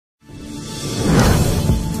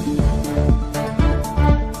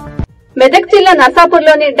మెదక్ జిల్లా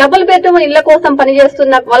నర్సాపూర్లోని double bedroom ఇళ్ల కోసం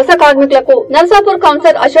పనిచేస్తున్న వలస కార్మికులకు నర్సాపూర్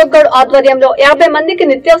కౌన్సిలర్ అశోక్ గౌడ్ ఆధ్వర్యంలో 50 మందికి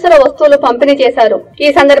నిత్యావసర వస్తువులు పంపిణీ చేశారు. ఈ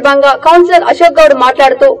సందర్భంగా కౌన్సిలర్ అశోక్ గౌడ్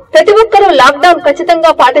మాట్లాడుతూ ప్రతి ఒక్కరూ లాక్డౌన్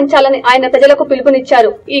ఖచ్చితంగా పాటించాలని ఆయన ప్రజలకు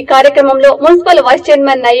పిలుపునిచ్చారు. ఈ కార్యక్రమంలో municipal vice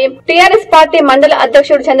chairman Nayeem, TRS party మండల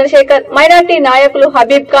అధ్యక్షుడు చంద్రశేఖర్, మైనార్టీ నాయకులు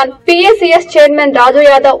హబీబ్ ఖాన్, పీఏసీఎస్ చైర్మన్ రాజు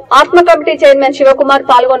యాదవ్, ఆత్మ కమిటీ చైర్మన్ శివకుమార్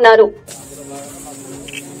పాల్గొన్నారు.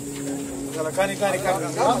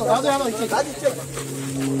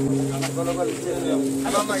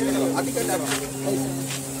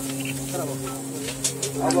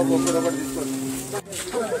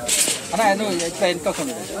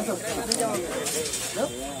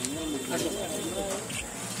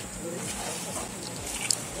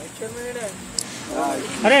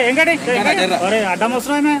 अरे एंगड़ी अरे अड्डा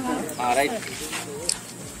मसला है मैं राइट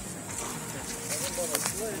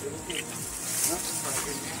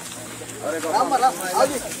अरे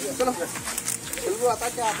चलो चलो आता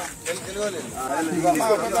क्या आता